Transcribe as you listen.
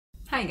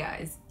Hi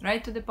guys,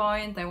 right to the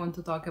point. I want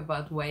to talk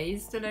about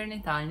ways to learn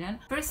Italian.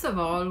 First of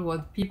all,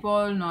 what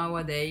people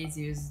nowadays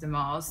use the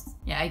most,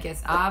 I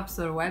guess apps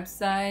or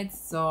websites.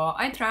 So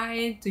I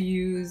tried to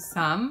use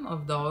some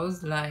of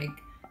those like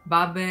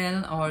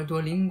Babbel or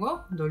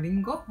Duolingo,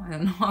 I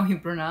don't know how you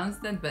pronounce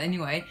that, but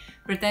anyway,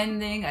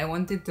 pretending I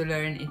wanted to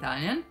learn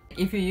Italian.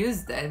 If you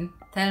use that,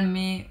 tell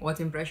me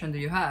what impression do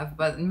you have,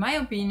 but in my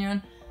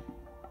opinion,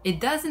 it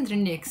doesn't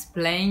really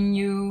explain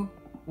you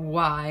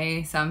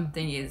why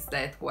something is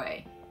that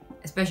way,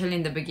 especially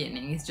in the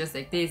beginning. It's just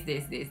like this,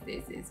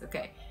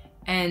 okay.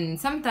 And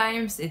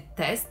sometimes it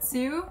tests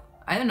you.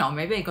 I don't know,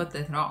 maybe I got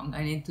that wrong.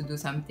 I need to do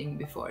something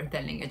before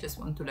telling I just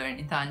want to learn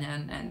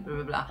Italian and blah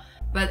blah blah.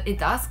 But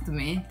it asked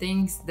me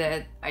things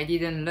that I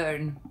didn't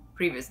learn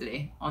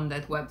previously on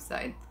that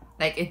website.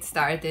 Like it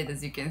started,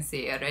 as you can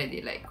see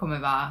already, like come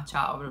va,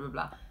 ciao, blah blah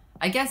blah.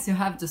 I guess you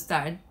have to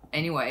start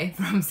anyway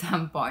from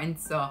some point,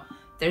 so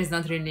there's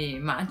not really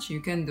much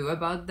you can do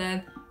about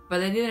that,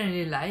 but I didn't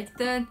really like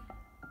that.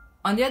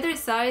 On the other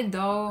side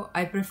though,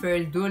 I prefer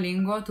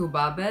Duolingo to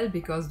Babbel,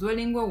 because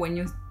Duolingo,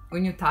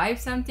 when you type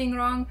something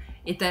wrong,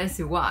 it tells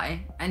you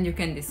why, and you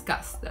can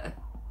discuss that,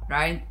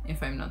 right?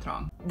 If I'm not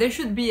wrong. There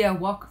should be a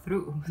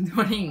walkthrough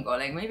Duolingo,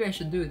 like maybe I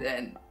should do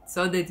that,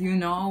 so that you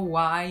know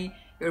why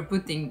you're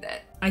putting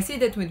that. I see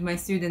that with my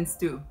students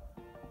too.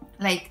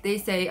 Like they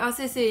say, oh,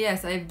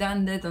 yes, I've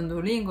done that on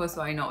Duolingo,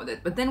 so I know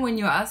that. But then when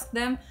you ask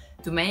them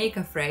to make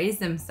a phrase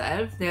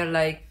themselves, they're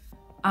like,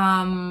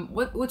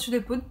 what should I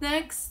put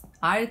next?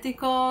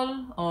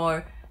 Article?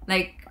 Or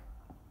like,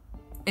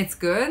 it's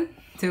good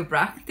to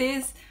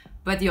practice,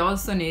 but you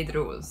also need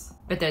rules.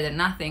 Better than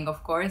nothing,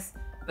 of course,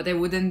 but I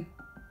wouldn't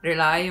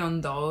rely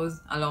on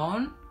those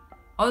alone.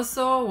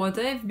 Also, what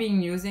I've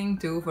been using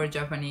too for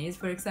Japanese,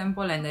 for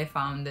example, and I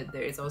found that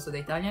there is also the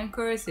Italian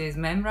course, is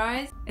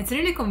Memrise. It's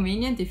really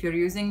convenient if you're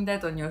using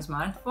that on your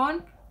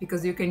smartphone,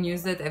 because you can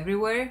use that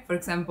everywhere. For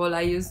example,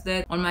 I used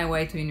that on my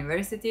way to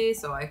university,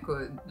 so I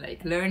could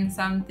like learn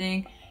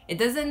something. It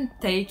doesn't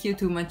take you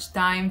too much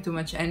time, too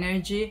much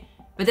energy,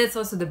 but that's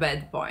also the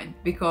bad point,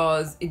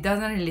 because it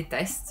doesn't really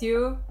test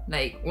you.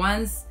 Like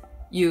once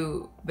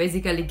you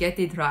basically get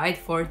it right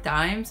 4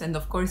 times, and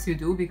of course you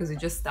do because you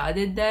just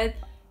studied that,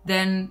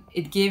 then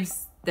it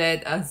gives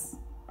that as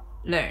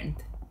learned,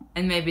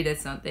 and maybe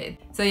that's not it.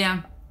 So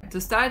yeah, to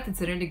start,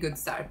 it's a really good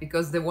start,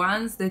 because the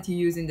ones that you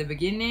use in the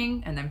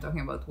beginning, and I'm talking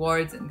about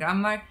words and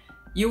grammar,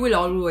 you will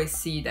always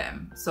see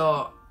them,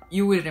 so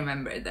you will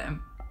remember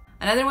them.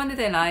 Another one that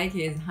I like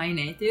is Hi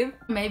Native.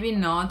 Maybe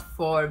not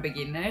for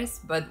beginners,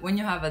 but when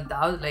you have a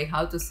doubt like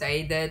how to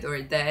say that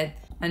or that,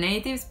 a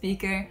native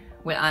speaker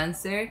will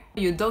answer.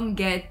 You don't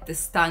get the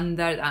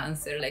standard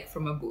answer like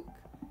from a book.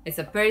 It's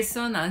a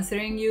person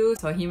answering you,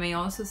 so he may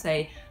also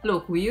say,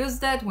 look, we use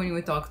that when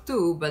we talk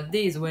to, but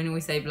this when we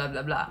say blah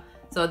blah blah.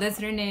 So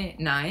that's really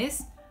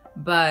nice,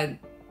 but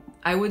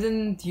I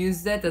wouldn't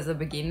use that as a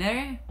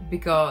beginner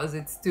because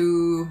it's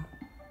too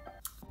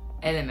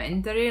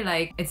elementary.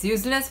 Like, it's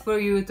useless for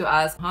you to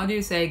ask how do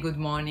you say good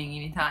morning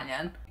in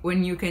Italian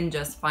when you can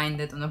just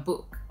find it on a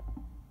book.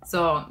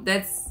 So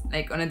that's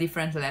like on a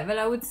different level,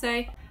 I would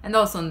say. And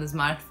also on the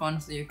smartphone,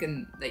 so you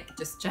can like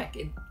just check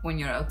it when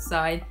you're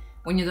outside.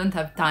 When you don't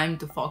have time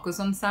to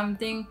focus on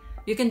something,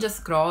 you can just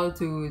scroll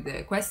to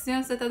the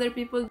questions that other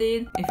people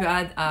did. If you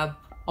add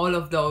up all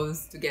of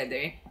those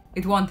together,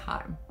 it won't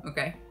harm,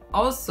 okay?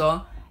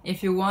 Also,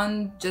 if you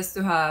want just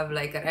to have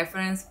like a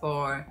reference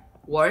for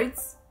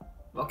words,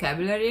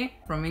 vocabulary,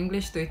 from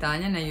English to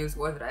Italian, I use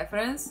word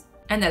reference,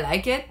 and I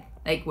like it,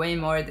 like way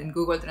more than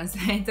Google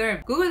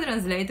Translator. Google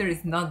Translator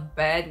is not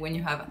bad when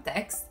you have a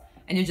text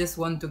and you just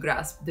want to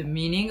grasp the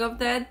meaning of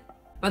that,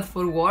 but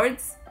for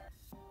words,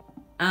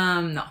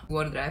 no.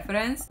 Word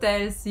reference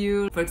tells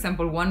you, for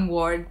example, one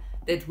word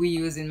that we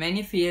use in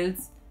many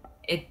fields,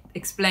 it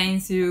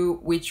explains you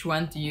which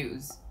one to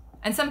use.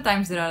 And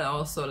sometimes there are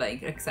also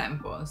like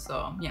examples,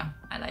 so yeah,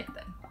 I like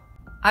that.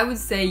 I would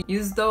say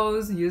use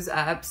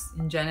apps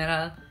in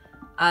general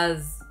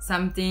as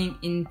something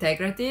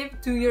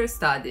integrative to your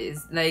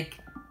studies. Like,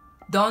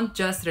 don't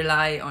just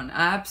rely on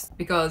apps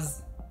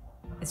because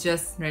it's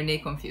just really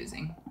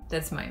confusing.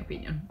 That's my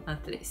opinion,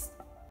 at least.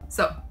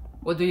 So,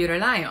 what do you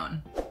rely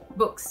on?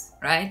 Books,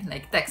 right?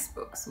 Like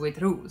textbooks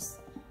with rules.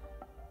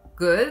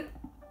 Good,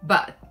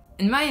 but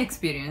in my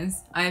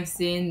experience, I've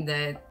seen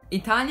that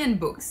Italian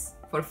books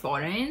for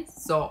foreigners,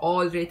 so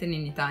all written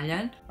in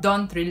Italian,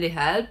 don't really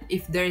help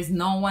if there is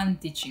no one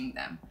teaching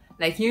them.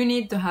 Like, you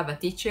need to have a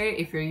teacher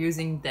if you're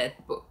using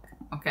that book,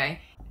 okay?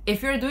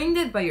 If you're doing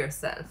that by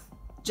yourself,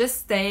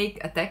 just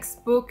take a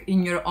textbook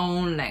in your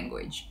own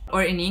language,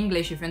 or in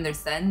English if you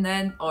understand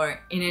that, or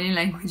in any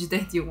language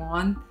that you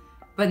want,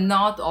 but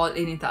not all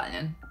in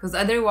Italian, because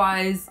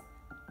otherwise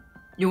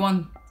you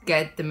won't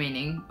get the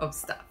meaning of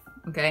stuff,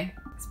 okay?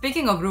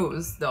 Speaking of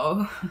rules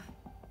though,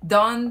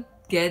 don't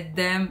get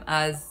them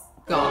as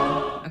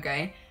gone,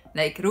 okay?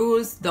 Like,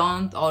 rules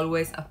don't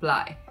always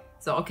apply.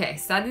 So okay,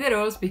 study the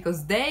rules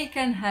because they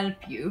can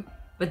help you,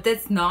 but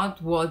that's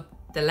not what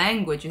the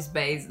language is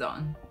based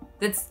on.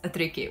 That's a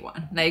tricky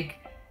one. Like,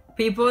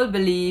 People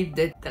believe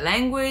that the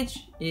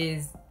language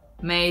is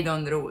made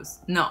on rules.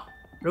 No,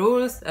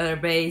 rules are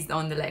based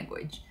on the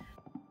language.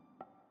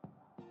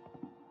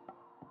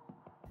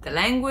 The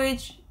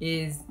language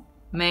is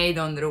made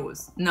on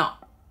rules. No,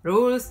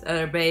 rules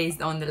are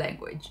based on the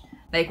language.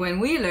 Like when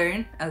we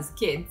learn as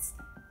kids,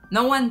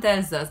 no one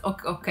tells us,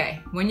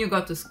 okay, when you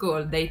go to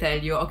school, they tell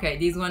you, okay,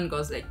 this one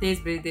goes like this,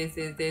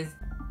 this.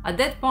 At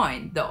that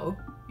point, though,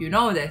 you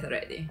know that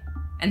already.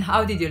 And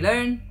how did you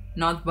learn?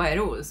 Not by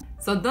rules.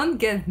 So don't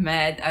get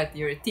mad at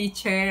your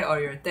teacher or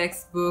your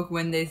textbook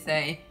when they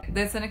say,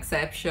 that's an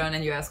exception,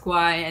 and you ask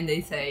why, and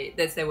they say,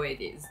 that's the way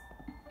it is.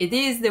 It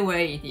is the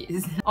way it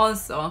is.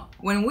 Also,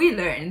 when we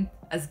learned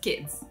as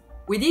kids,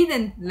 we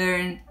didn't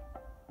learn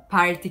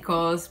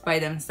particles by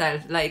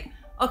themselves. Like,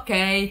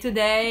 okay,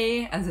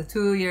 today, as a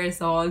 2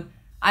 years old,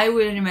 I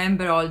will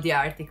remember all the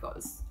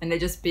articles. And they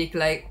just speak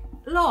like,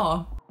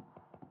 lo,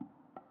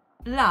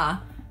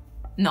 la.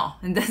 No,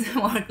 it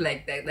doesn't work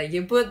like that. Like,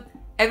 you put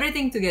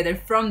everything together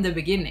from the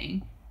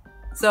beginning.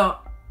 So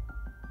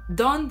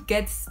don't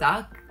get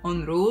stuck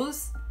on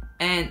rules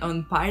and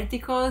on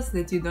particles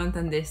that you don't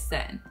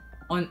understand,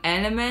 on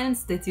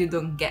elements that you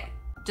don't get.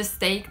 Just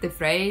take the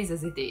phrase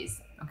as it is,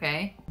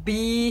 okay?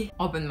 Be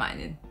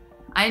open-minded.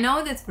 I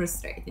know that's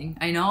frustrating.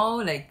 I know,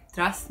 like,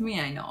 trust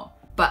me, I know.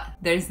 But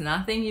there's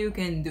nothing you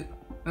can do,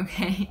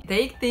 okay?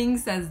 Take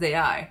things as they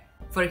are.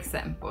 For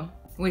example,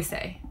 we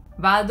say,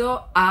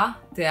 vado a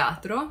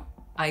teatro,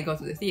 I go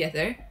to the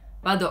theater.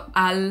 Vado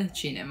al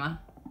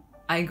cinema,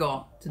 I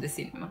go to the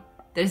cinema.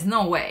 There's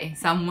no way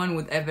someone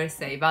would ever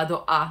say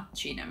vado a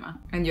cinema.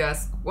 And you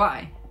ask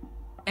why?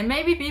 And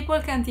maybe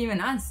people can't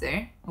even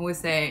answer. And we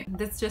say,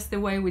 that's just the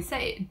way we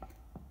say it.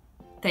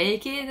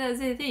 Take it as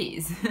it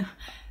is.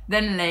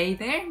 Then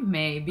later,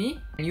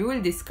 maybe, you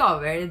will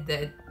discover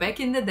that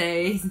back in the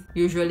days,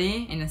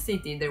 usually in a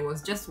city, there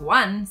was just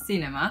one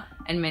cinema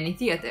and many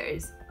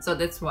theaters. So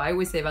that's why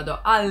we say vado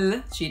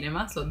al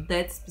cinema, so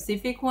that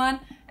specific one,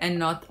 and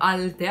not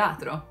al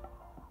teatro.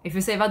 If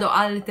you say vado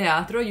al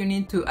teatro, you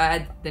need to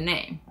add the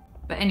name.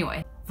 But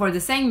anyway, for the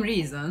same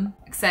reason,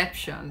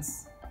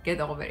 exceptions,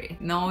 get over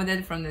it. Know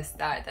that from the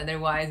start,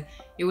 otherwise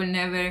you will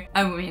never,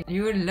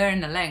 you will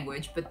learn a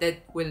language, but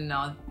that will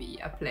not be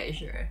a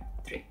pleasure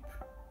trip.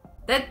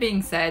 That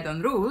being said,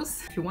 on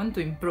rules, if you want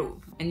to improve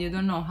and you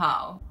don't know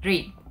how,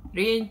 read.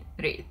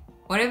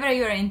 Whatever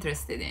you are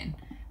interested in.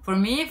 For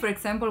me, for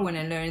example, when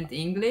I learned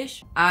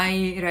English,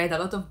 I read a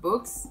lot of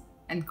books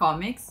and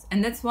comics,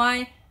 and that's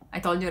why I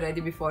told you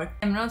already before,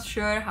 I'm not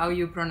sure how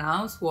you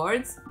pronounce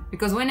words,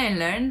 because when I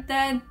learned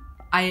that,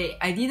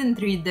 I didn't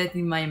read that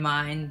in my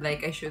mind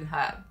like I should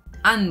have.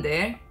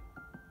 Under,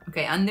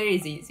 okay, under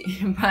is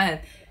easy,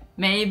 but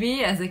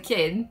maybe as a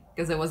kid,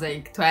 because I was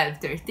like 12,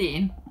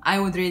 13, I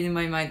would read in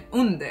my mind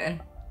under,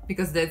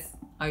 because that's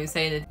how you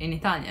say it in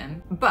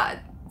Italian. But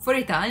for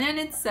Italian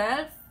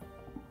itself,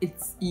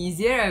 it's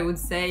easier, I would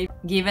say,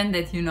 given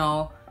that you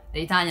know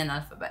the Italian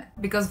alphabet.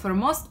 Because for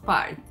most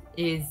part,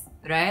 is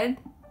read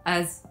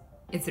as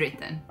it's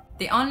written.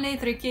 The only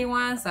tricky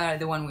ones are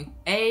the one with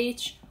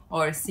H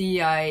or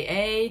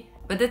CIA,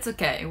 but that's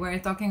okay, we're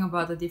talking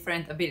about a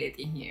different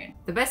ability here.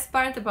 The best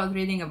part about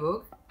reading a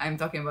book, I'm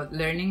talking about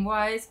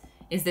learning-wise,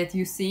 is that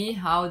you see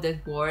how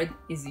that word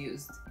is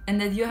used,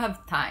 and that you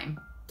have time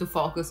to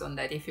focus on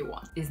that if you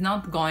want. It's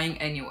not going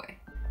anywhere.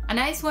 A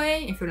nice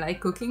way, if you like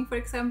cooking, for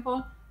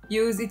example,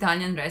 use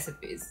Italian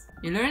recipes.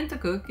 You learn to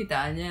cook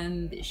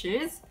Italian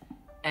dishes,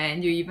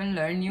 and you even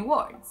learn new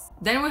words.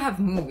 Then we have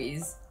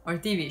movies or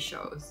TV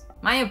shows.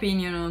 My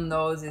opinion on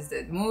those is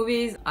that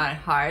movies are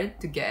hard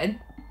to get.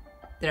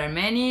 There are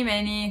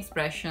many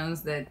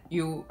expressions that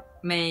you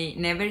may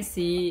never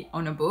see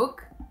on a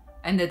book,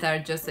 and that are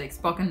just like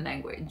spoken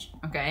language,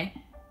 okay?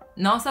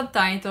 No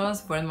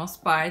subtitles for the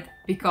most part,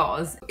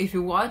 because if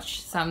you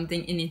watch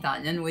something in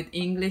Italian with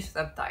English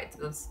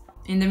subtitles,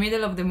 in the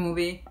middle of the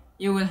movie,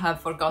 you will have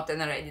forgotten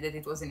already that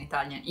it was in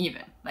Italian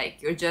even.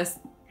 Like, you're just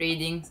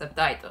reading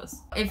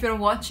subtitles. If you're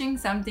watching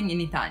something in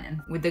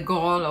Italian with the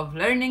goal of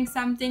learning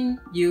something,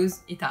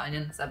 use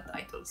Italian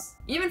subtitles.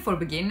 Even for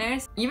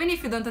beginners, even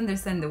if you don't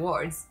understand the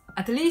words,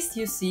 at least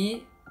you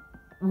see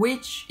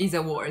which is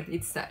a word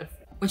itself,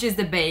 which is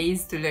the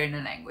base to learn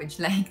a language.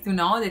 Like, to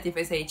know that if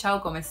I say ciao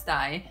come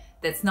stai,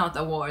 that's not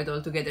a word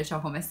altogether,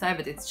 ciao come stai,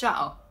 but it's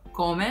ciao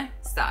come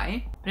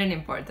stai. Really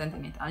important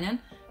in Italian,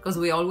 because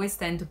we always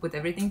tend to put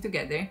everything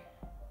together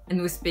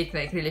and we speak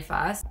like really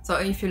fast. So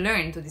if you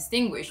learn to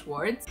distinguish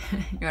words,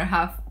 you're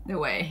half the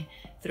way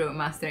through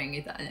mastering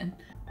Italian.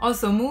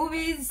 Also,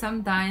 movies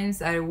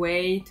sometimes are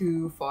way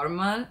too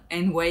formal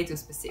and way too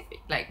specific.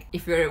 Like,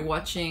 if you're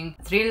watching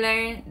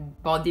thriller,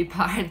 body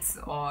parts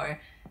or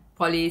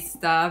police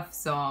stuff,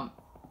 so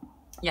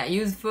yeah,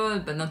 useful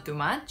but not too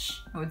much,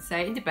 I would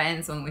say. It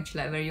depends on which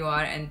level you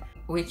are and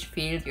which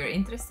field you're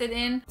interested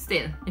in.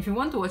 Still, if you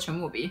want to watch a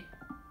movie,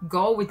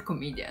 go with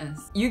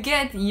comedians. You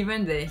get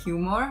even the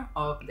humor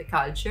of the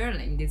culture,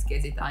 in this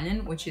case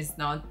Italian, which is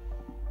not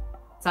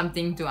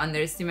something to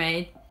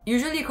underestimate.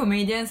 Usually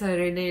comedians are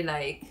really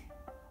like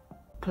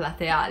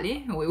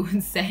plateali, we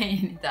would say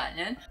in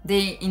Italian.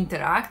 They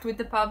interact with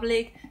the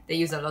public, they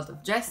use a lot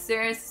of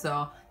gestures,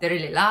 so they're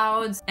really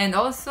loud. And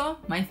also,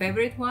 my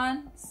favorite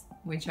ones,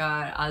 which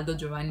are Aldo,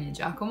 Giovanni and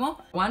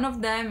Giacomo. One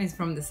of them is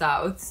from the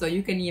south, so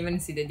you can even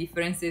see the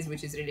differences,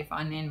 which is really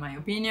funny in my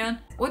opinion.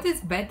 What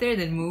is better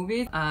than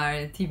movies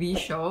are TV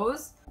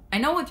shows. I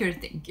know what you're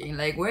thinking,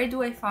 like where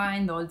do I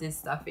find all this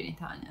stuff in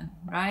Italian,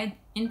 right?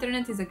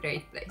 Internet is a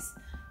great place.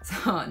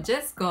 So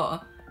just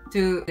go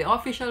to the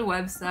official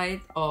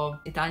website of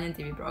Italian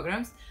TV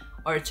programs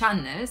or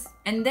channels,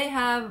 and they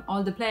have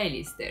all the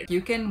playlists there. You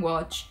can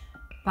watch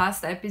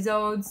past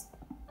episodes,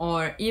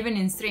 or even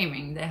in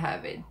streaming they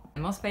have it.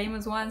 The most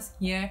famous ones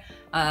here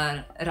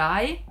are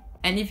Rai,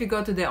 and if you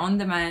go to the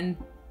on-demand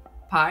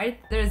part,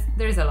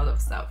 there's a lot of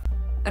stuff.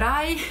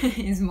 Rai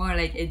is more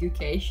like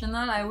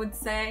educational, I would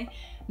say.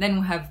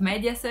 Then we have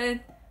Mediaset,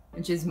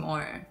 which is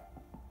more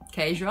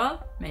casual,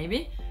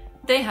 maybe.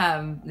 They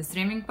have the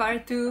streaming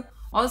part too.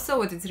 Also,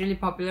 what is really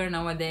popular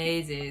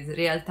nowadays is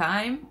real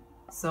time,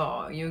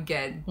 so you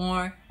get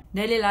more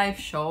daily life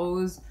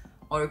shows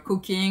or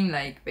cooking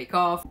like Bake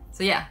Off.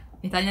 So yeah,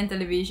 Italian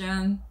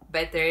television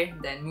better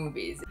than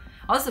movies.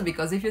 Also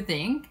because if you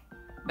think,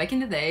 back in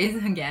the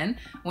days, again,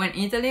 when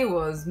Italy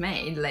was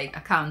made like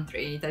a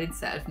country, Italy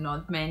itself,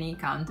 not many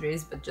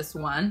countries but just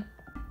one,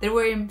 there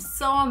were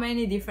so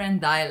many different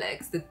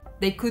dialects that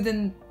they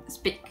couldn't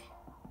speak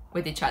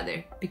with each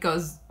other,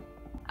 because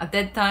at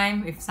that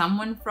time, if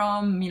someone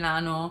from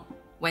Milano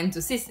went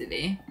to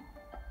Sicily,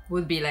 it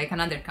would be like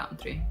another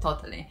country,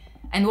 totally.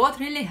 And what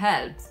really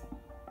helped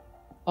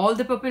all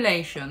the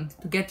population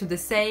to get to the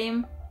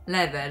same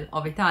level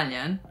of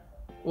Italian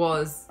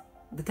was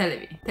the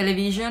television.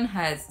 Television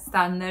has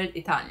standard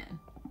Italian,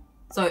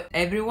 so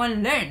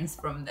everyone learns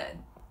from that.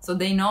 So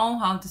they know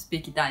how to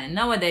speak Italian.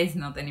 Nowadays,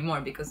 not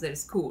anymore, because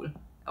there's school,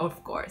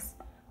 of course.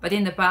 But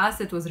in the past,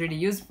 it was really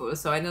useful,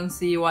 so I don't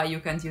see why you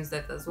can't use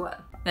that as well.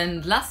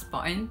 Then the last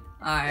point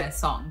are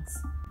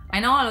songs. I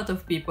know a lot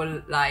of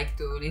people like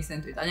to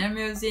listen to Italian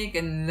music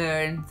and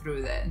learn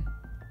through that.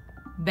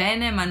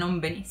 Bene ma non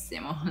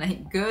benissimo,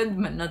 like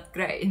good but not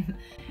great.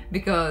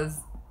 Because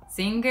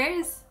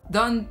singers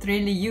don't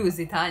really use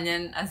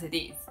Italian as it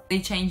is. They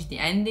change the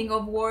ending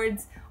of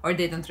words, or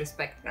they don't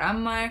respect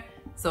grammar.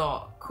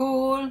 So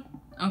cool,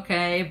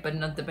 okay, but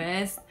not the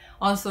best.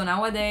 Also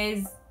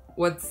nowadays,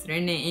 what's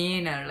really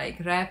in are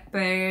like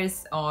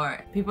rappers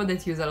or people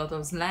that use a lot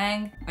of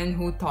slang and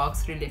who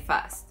talks really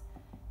fast.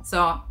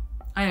 So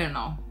I don't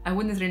know, I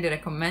wouldn't really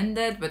recommend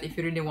it, but if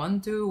you really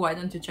want to, why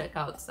don't you check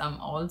out some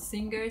old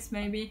singers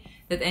maybe,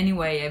 that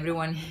anyway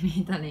everyone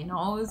in Italy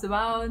knows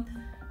about,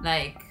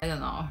 like, I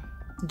don't know,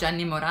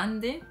 Gianni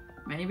Morandi,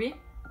 maybe?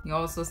 He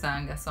also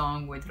sang a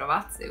song with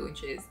Rovazzi,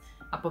 which is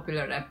a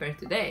popular rapper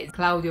today.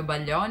 Claudio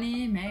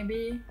Baglioni,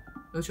 maybe?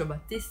 Lucio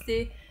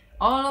Battisti.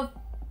 All of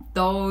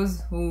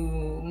those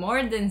who,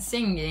 more than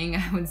singing,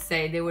 I would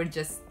say they were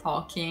just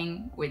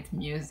talking with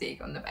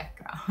music on the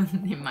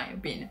background, in my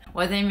opinion.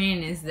 What I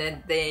mean is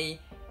that they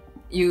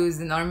use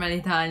normal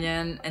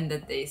Italian and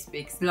that they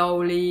speak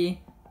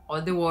slowly,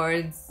 all the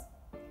words,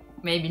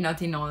 maybe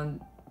not in all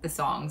the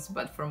songs,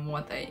 but from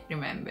what I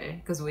remember,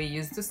 because we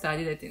used to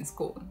study that in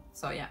school.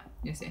 So yeah,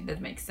 you see,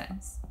 that makes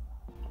sense.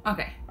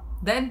 Okay,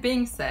 that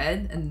being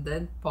said, and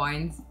that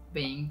point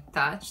being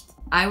touched,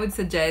 I would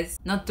suggest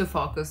not to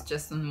focus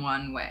just on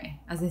one way.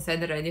 As I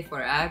said already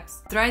for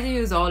apps, try to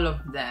use all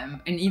of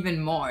them and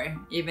even more,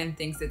 even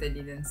things that I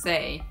didn't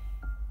say,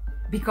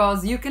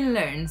 because you can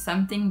learn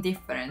something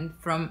different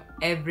from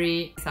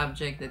every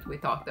subject that we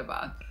talked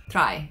about.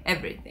 Try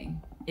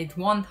everything. It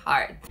won't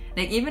hurt.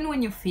 Like even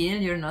when you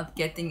feel you're not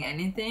getting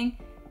anything,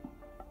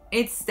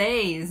 it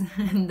stays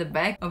in the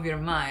back of your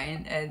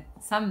mind, and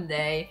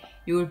someday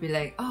you will be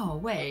like, oh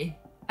wait,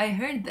 I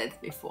heard that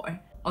before.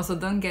 Also,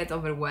 don't get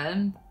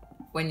overwhelmed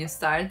when you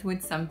start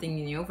with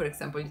something new. For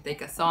example, you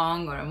take a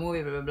song or a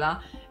movie, blah blah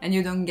blah, and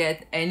you don't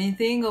get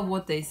anything of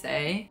what they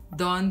say.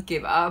 Don't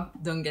give up,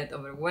 don't get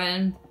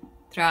overwhelmed.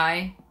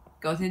 Try,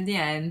 go till the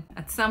end.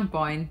 At some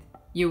point,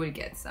 you will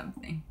get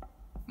something,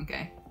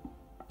 okay?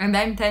 And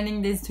I'm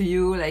telling this to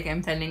you like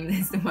I'm telling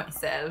this to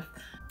myself.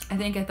 I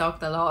think I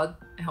talked a lot.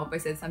 I hope I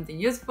said something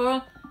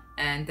useful,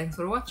 and thanks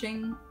for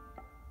watching.